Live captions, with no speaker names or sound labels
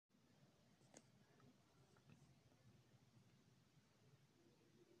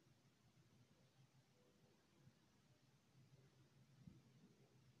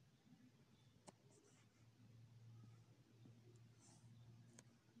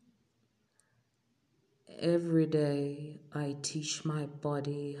Every day I teach my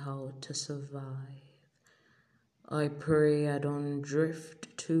body how to survive. I pray I don't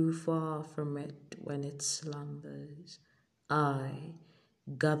drift too far from it when it slumbers. I,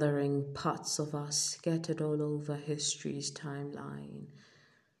 gathering parts of us scattered all over history's timeline,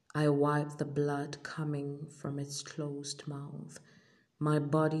 I wipe the blood coming from its closed mouth. My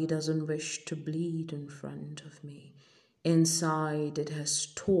body doesn't wish to bleed in front of me. Inside, it has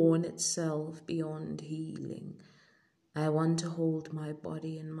torn itself beyond healing. I want to hold my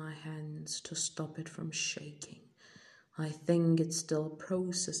body in my hands to stop it from shaking. I think it's still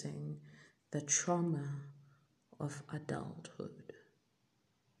processing the trauma of adulthood.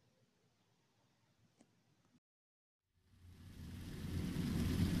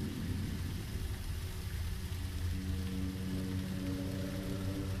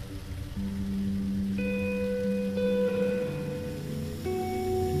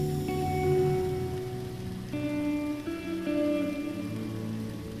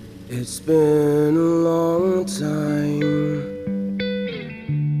 It's been a long time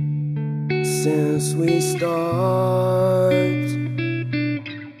since we stopped.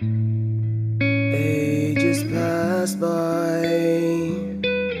 Ages pass by,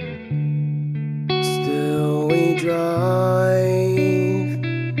 still we drive,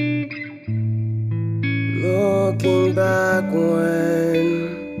 looking back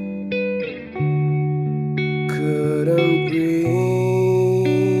when couldn't breathe.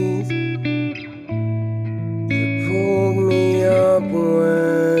 When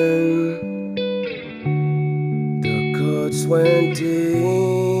the cuts went deep,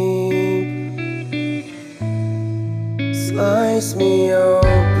 slice me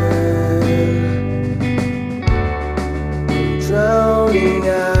open, I'm drowning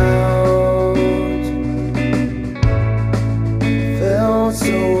out. Felt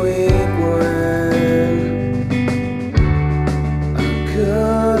so weak when I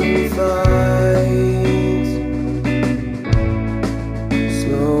couldn't fight.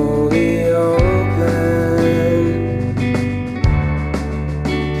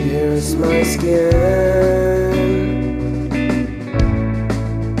 My skin,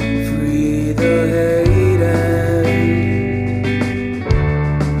 free the hate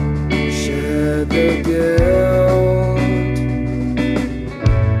and shed the guilt.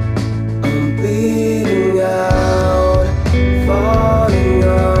 I'm bleeding out, falling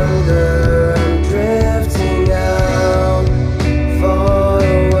under, I'm drifting out, far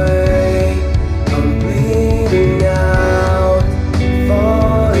away. I'm bleeding out,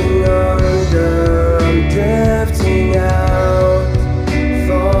 falling under, I'm drifting out,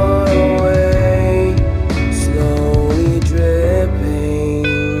 far away, slowly dripping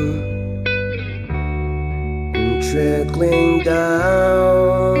and trickling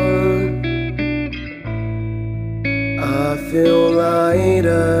down. I feel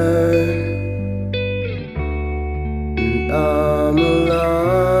lighter and I'm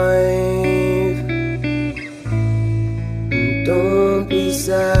alive. And don't be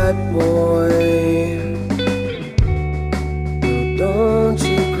sad, boy, no, don't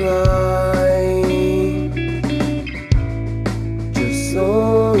you cry. Just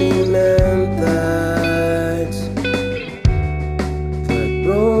only meant that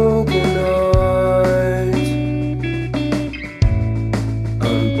broken heart.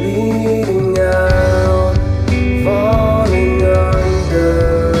 I'm bleeding out, falling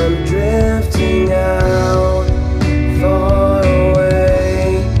under, I'm drifting out, far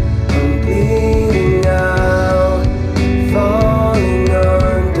away. I'm bleeding out, falling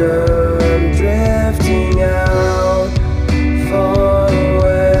under, I'm drifting out, far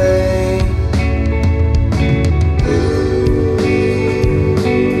away.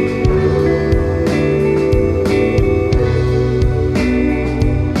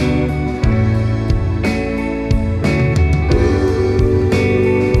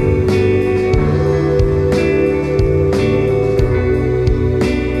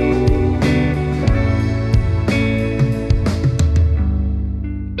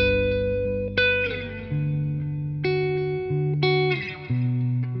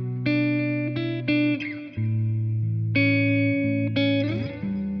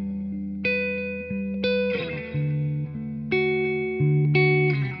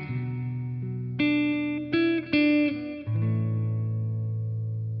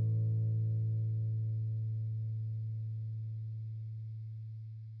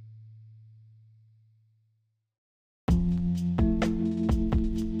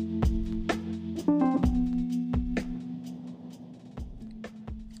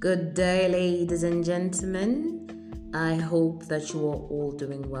 Good day, ladies and gentlemen. I hope that you are all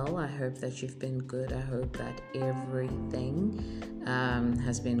doing well. I hope that you've been good. I hope that everything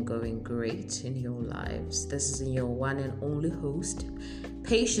has been going great in your lives. This is your one and only host,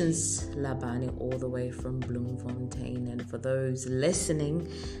 Patience Labani, all the way from Bloemfontein. And for those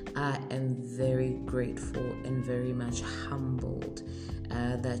listening, I am very grateful and very much humbled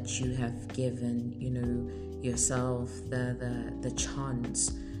that you have given, yourself the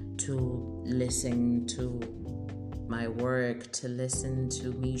chance to listen to my work, to listen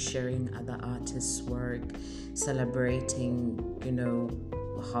to me sharing other artists' work, celebrating,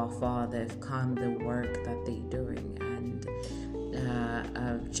 how far they've come, the work that they're doing. And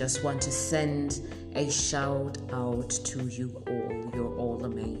I just want to send a shout out to you all. You're all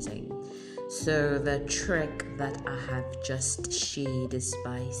amazing. So the track that I have just shared is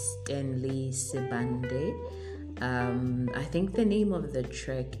by Stanley Sibande. I think the name of the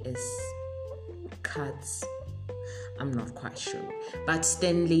track is Cuts. I'm not quite sure. But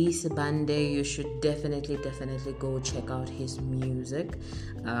Stanley Sibande, you should definitely go check out his music.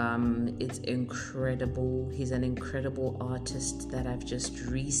 It's incredible. He's an incredible artist that I've just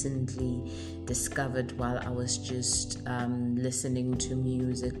recently discovered while I was just listening to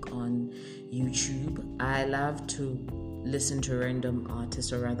music on YouTube. I love to listen to random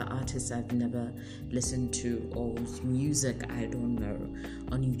artists, or rather artists I've never listened to, or whose music I don't know,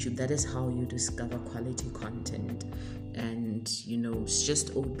 on YouTube. That is how you discover quality content, and it's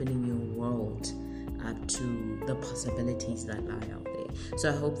just opening your world up to the possibilities that lie out there. So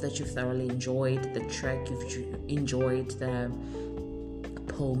I hope that you've thoroughly enjoyed the track, you've enjoyed the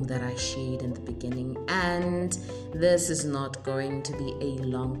poem that I shared in the beginning. And this is not going to be a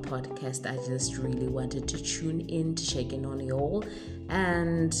long podcast. I just really wanted to tune in to check in on you all,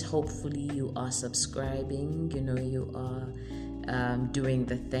 and hopefully you are subscribing, you are doing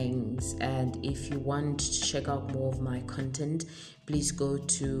the things. And if you want to check out more of my content, please go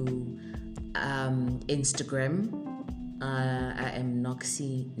to Instagram. I am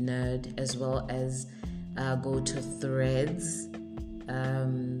Noxy Nerd, as well as go to Threads.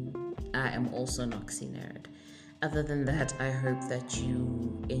 I am also Noxy Nerd. Other than that, I hope that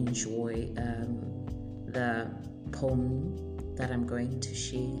you enjoy the poem that I'm going to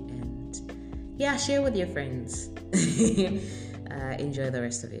share, and share with your friends. Enjoy the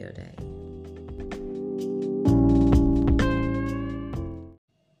rest of your day.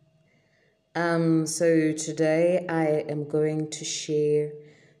 So today I am going to share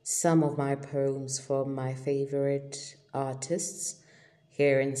some of my poems from my favorite artists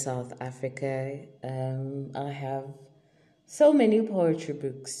here in South Africa. I have so many poetry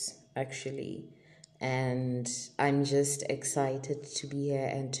books, actually, and I'm just excited to be here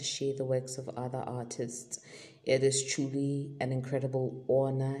and to share the works of other artists. It is truly an incredible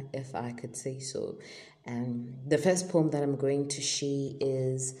honor, if I could say so. The first poem that I'm going to share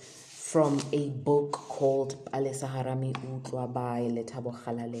is from a book called Palesa Meutlwa by Lethabo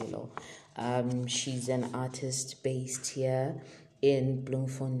Matlakeng. She's an artist based here in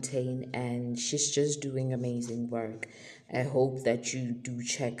Bloemfontein, and she's just doing amazing work. I hope that you do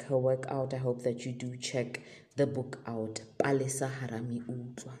check her work out. I hope that you do check the book out, Palesa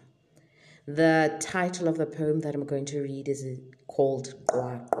Meutlwa. The title of the poem that I'm going to read is called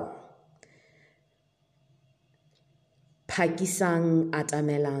Qwaqwa. Phakisang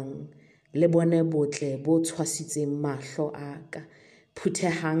atamelang le bone botle bo tshwasitseng mahlo aka,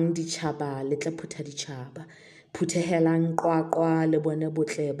 phutehang ditjhaba le tla phutha ditjhaba, phuthehelang qwaqwa le bone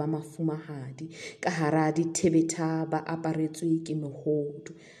botle ba mafumahadi, ka hara dithebetha ba aparetswe ke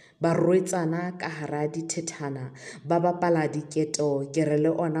mehodu, ba rwetsana ka hara dithethana, ba bapala diketo ke re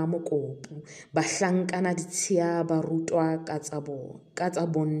le ona mokopu, ba hlankana ditshiya ba rutwa ka tsa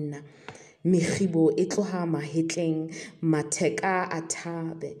bonna. Megibo e tloha mahetleng, matheka a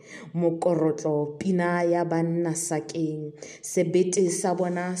thabe, mokorotlo pina ya banna sakeng, sebete sa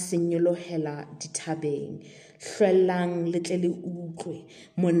bona se nyolohela dithabeng, hlwellang le tle le utlwe,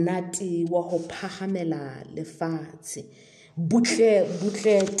 monate wa ho phahamela lefatshe. Butle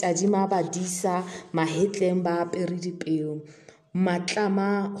tadima badisa, mahetleng ba apere dipeo,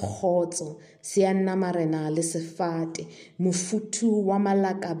 matlama khotso, sianna marena le sefate, mofutu wa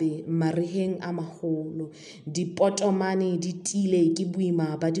malakabe mariheng a maholo, dipotomane di tile ke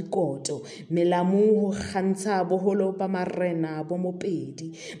boima ba dikoto, melamu ho kgantsha boholo ba marena bo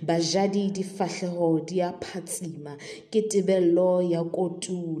mopedi, bajadi difahleho di a phatsima ke tebello ya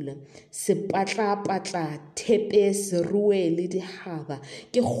kotula, sepatla thepe seruwe le dihaba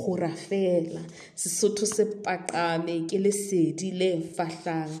ke kgora fela, Sesotho se paqame ke lesedi le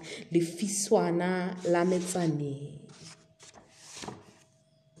fahlang lefiswana la metsane.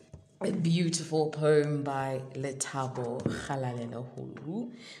 a beautiful poem by Lethabo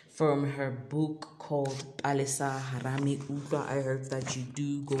Matlakeng from her book called Palesa, hara, Meutlwa. I hope that you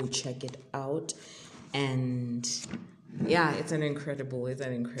do go check it out. And yeah, it's an incredible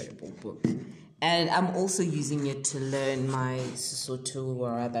book. And I'm also using it to learn my Sesotho,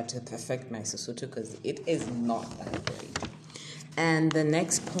 or rather to perfect my Sesotho, because it is not that great. And the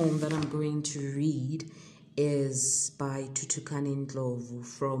next poem that I'm going to read is by Thuthukani Ndlovu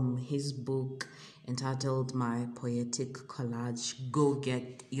from his book entitled My Poetic Collage. Go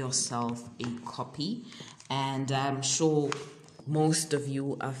get yourself a copy. And I'm sure most of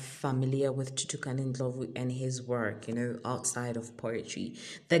you are familiar with Thuthukani Ndlovu and his work, outside of poetry.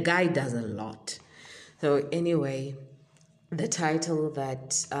 The guy does a lot. So anyway, the title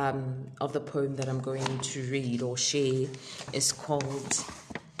that of the poem that I'm going to read or share is called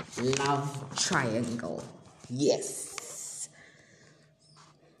Love Triangle. Yes.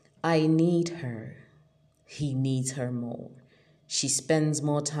 I need her. He needs her more. She spends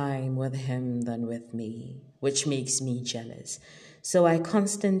more time with him than with me, which makes me jealous. So I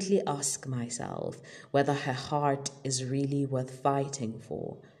constantly ask myself whether her heart is really worth fighting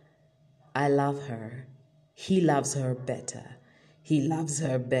for. I love her. He loves her better. He loves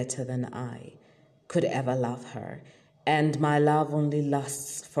her better than I could ever love her. And my love only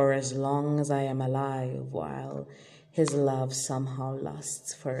lasts for as long as I am alive, while his love somehow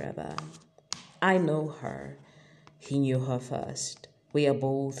lasts forever. I know her. He knew her first. We are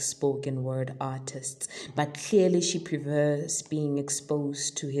both spoken word artists, but clearly she prefers being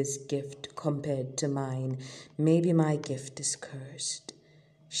exposed to his gift compared to mine. Maybe my gift is cursed.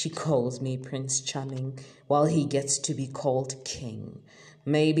 She calls me Prince Charming, while he gets to be called King.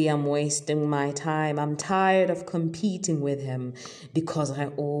 Maybe I'm wasting my time. I'm tired of competing with him because I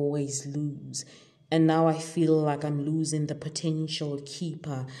always lose. And now I feel like I'm losing the potential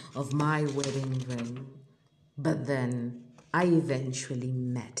keeper of my wedding ring. But then I eventually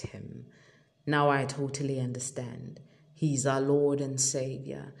met him. Now I totally understand. He's our Lord and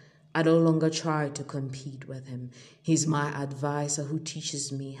Savior. I no longer try to compete with him. He's my advisor who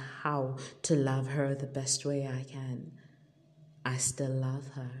teaches me how to love her the best way I can. I still love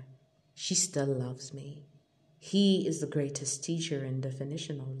her. She still loves me. He is the greatest teacher and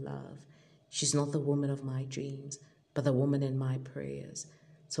definition of love. She's not the woman of my dreams, but the woman in my prayers.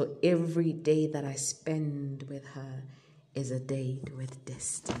 So every day that I spend with her is a date with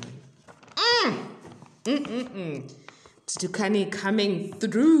destiny. Thuthukani coming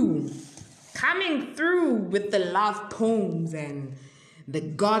through with the love poems and the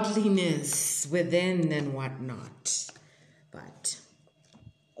godliness within and whatnot. But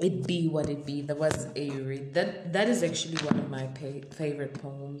it be what it be. There was a read that is actually one of my favorite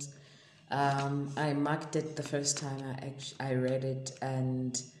poems. I marked it the first time I read it,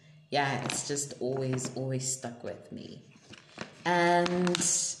 and yeah, it's just always stuck with me. And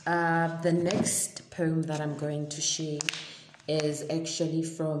the next poem that I'm going to share is actually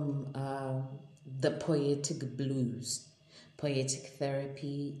from the Poetic Blues, Poetic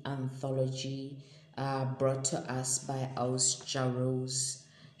Therapy Anthology, brought to us by Ausjaros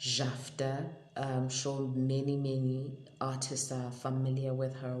Jafta. I'm sure many artists are familiar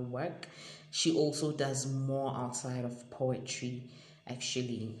with her work. She also does more outside of poetry,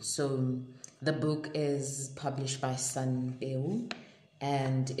 actually. So the book is published by Sun Peo,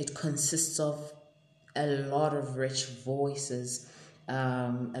 and it consists of a lot of rich voices,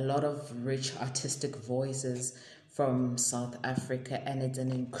 a lot of rich artistic voices from South Africa, and it's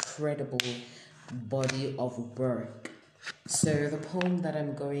an incredible body of work. So the poem that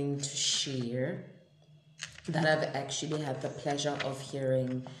I'm going to share, that I've actually had the pleasure of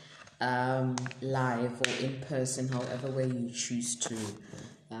hearing live or in person, however way you choose to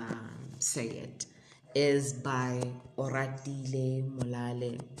say it, is by Oratile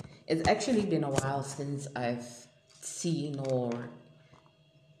Molale. It's actually been a while since I've seen or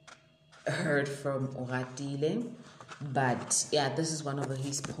heard from Oratile, but yeah, this is one of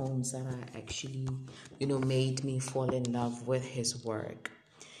his poems that I actually, made me fall in love with his work.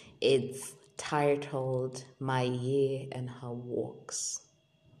 It's titled My Year and Her Walks.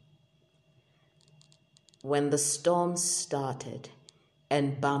 When the storm started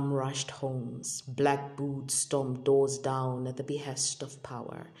and bum rushed homes, black boots stormed doors down at the behest of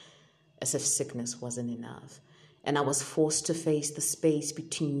power, as if sickness wasn't enough, and I was forced to face the space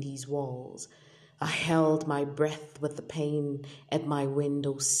between these walls. I held my breath with the pain at my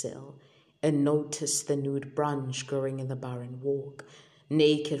windowsill and noticed the nude branch growing in the barren walk,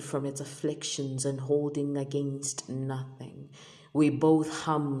 naked from its afflictions and holding against nothing. We both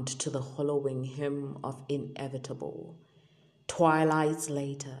hummed to the hollowing hymn of inevitable. Twilights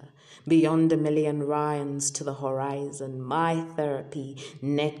later, beyond a million rhymes to the horizon, my therapy,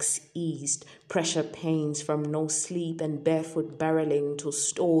 necks eased, pressure pains from no sleep and barefoot barreling to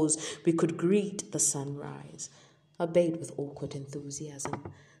stores we could greet the sunrise. Obeyed with awkward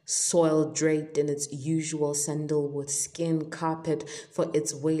enthusiasm, soil draped in its usual sandalwood skin carpet for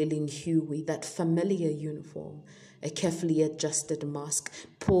its wailing Huey, that familiar uniform, a carefully adjusted mask,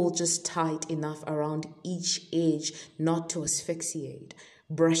 pulled just tight enough around each edge not to asphyxiate,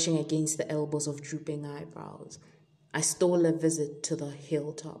 brushing against the elbows of drooping eyebrows. I stole a visit to the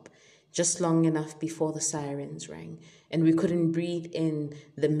hilltop, just long enough before the sirens rang, and we couldn't breathe in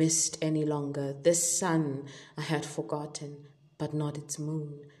the mist any longer. This sun I had forgotten, but not its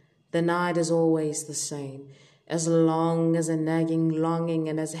moon. The night is always the same, as long as a nagging longing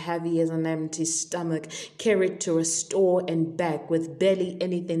and as heavy as an empty stomach, carried to a store and back with barely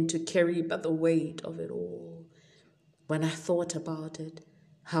anything to carry but the weight of it all. When I thought about it,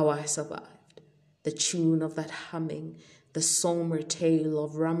 how I survived, the tune of that humming, the somber tale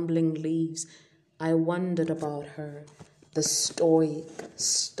of rumbling leaves, I wondered about her, the stoic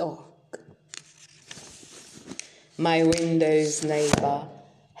stock. My window's neighbor,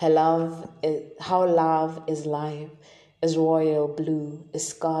 how love is life, is royal blue, is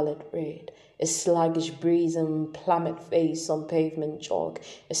scarlet red, is sluggish breeze and plummet face on pavement chalk,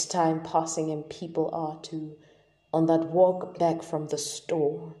 is time passing and people are too. On that walk back from the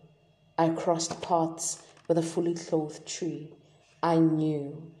store, I crossed paths with a fully clothed tree. I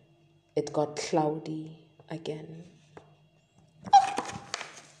knew it got cloudy again.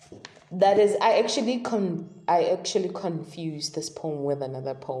 That is, I actually confused this poem with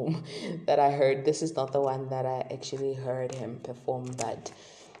another poem that I heard. This is not the one that I actually heard him perform, but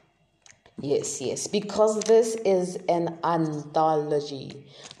yes, because this is an anthology,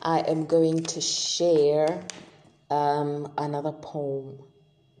 I am going to share another poem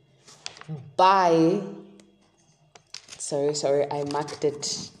by, sorry, I marked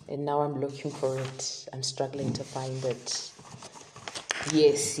it and now I'm looking for it. I'm struggling to find it.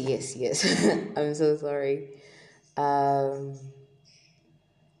 Yes. I'm so sorry. I'm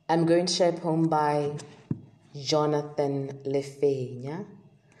going to share a poem by Jonathan Lefenya,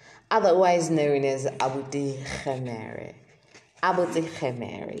 otherwise known as Abuti Khemere,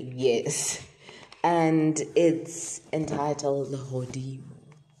 yes. And it's entitled Hodimo.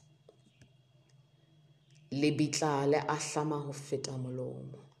 Lebitla le ahlama ho feta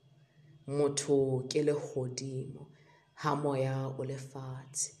molomo. Motho ke le hodimo. Ha moya o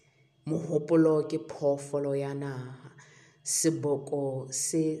lefatshe, mohopolo ke phoofolo ya naha, seboko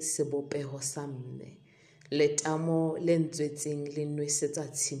se sebopeho sa mme, letamo le ntswetseng le nwesetsa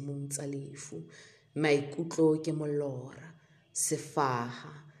tshimong tsa lefu, maikutlo ke molora,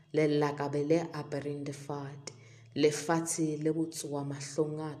 sefaha le lakabe le apereng difate, lefatshe le botsoa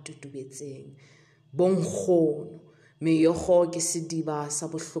mahlong a tutubetseng, bonkgono, meyogo ke sediba sa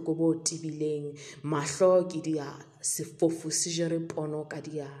bohloko bo tibileng, mahlo ke diala, sefofu se jere pono ka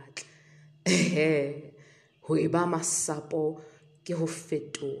diatla. Ho eba masapo ke ho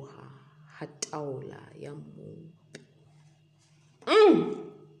fetoha ha taola ya mope.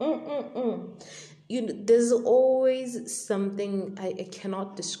 You know, there's always something, I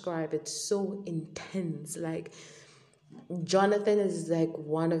cannot describe it, so intense. Like, Jonathan is like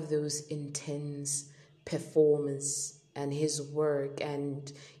one of those intense performers, and his work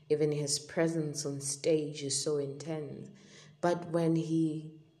and even his presence on stage is so intense. But when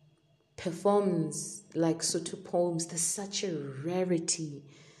he performs like Sotho poems, there's such a rarity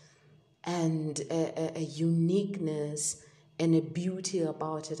and a uniqueness and a beauty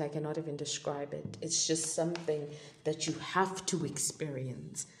about it. I cannot even describe it. It's just something that you have to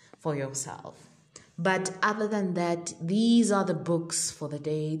experience for yourself. But other than that, these are the books for the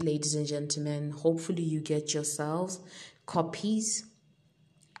day, ladies and gentlemen. Hopefully you get yourselves copies.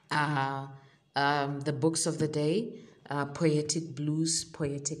 The books of the day, Poetic Blues,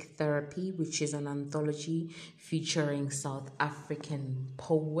 Poetic Therapy, which is an anthology featuring South African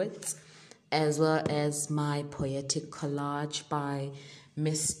poets, as well as My Poetic Collage by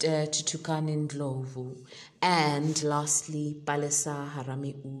Mr. Thuthukani Ndlovu. And lastly, Palesa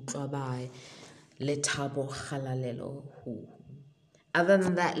Meutlwa by Lethabo Matlakeng. Other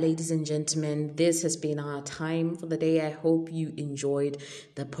than that, ladies and gentlemen, this has been our time for the day. I hope you enjoyed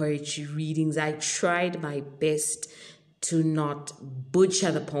the poetry readings. I tried my best to not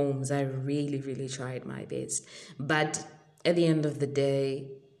butcher the poems. I really tried my best. But at the end of the day,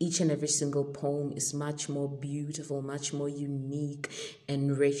 each and every single poem is much more beautiful, much more unique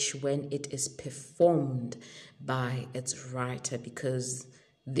and rich when it is performed by its writer, because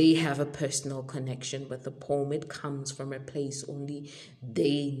They have a personal connection with the poem. It comes from a place only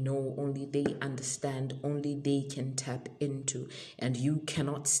they know, only they understand, only they can tap into, and you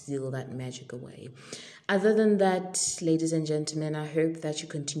cannot steal that magic away. Other than that, ladies and gentlemen, I hope that you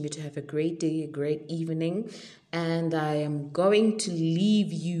continue to have a great day, a great evening, and I am going to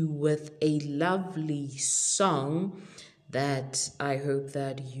leave you with a lovely song that I hope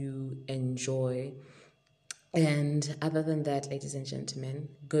that you enjoy. And other than that, ladies and gentlemen,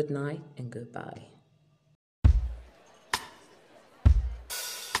 good night and goodbye.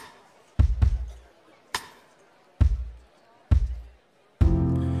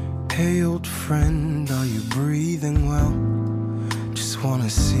 Hey old friend, are you breathing well? Just wanna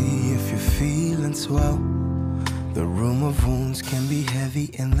see if you're feeling swell. The room of wounds can be heavy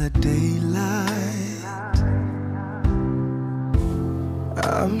in the daylight.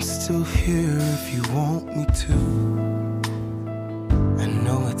 I'm still here if you want me to. I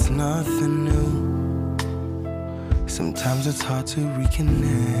know it's nothing new. Sometimes it's hard to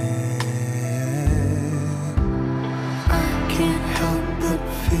reconnect. I can't help but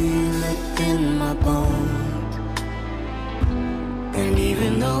feel it in my bones. And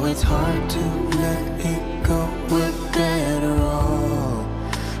even though it's hard to let it go, we're better off.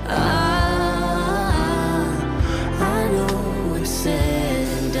 I know it's said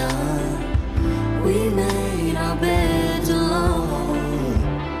and done. We made our beds alone.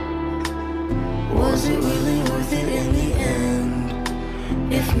 Was it really worth it in the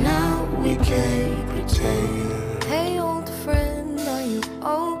end? If now we can't pretend. Hey old friend, are you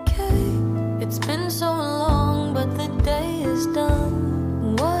okay? It's been so long, but the day is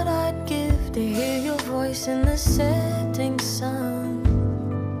done. What I'd give to hear your voice in the setting sun.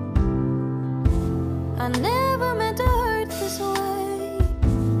 I never meant to hurt this way,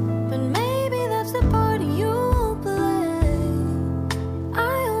 but maybe that's the part you play.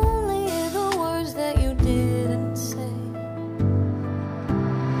 I only hear the words that you didn't say.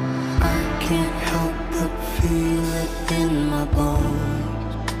 I can't help but feel it in my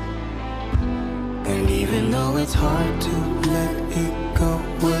bones. And even though it's hard to let it go,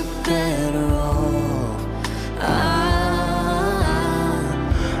 we're better off.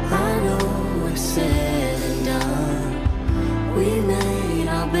 I know it's said and done. We made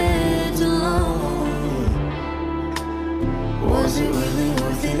our beds alone. Was it really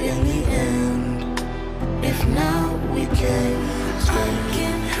worth it in the end? If now we can't, I can't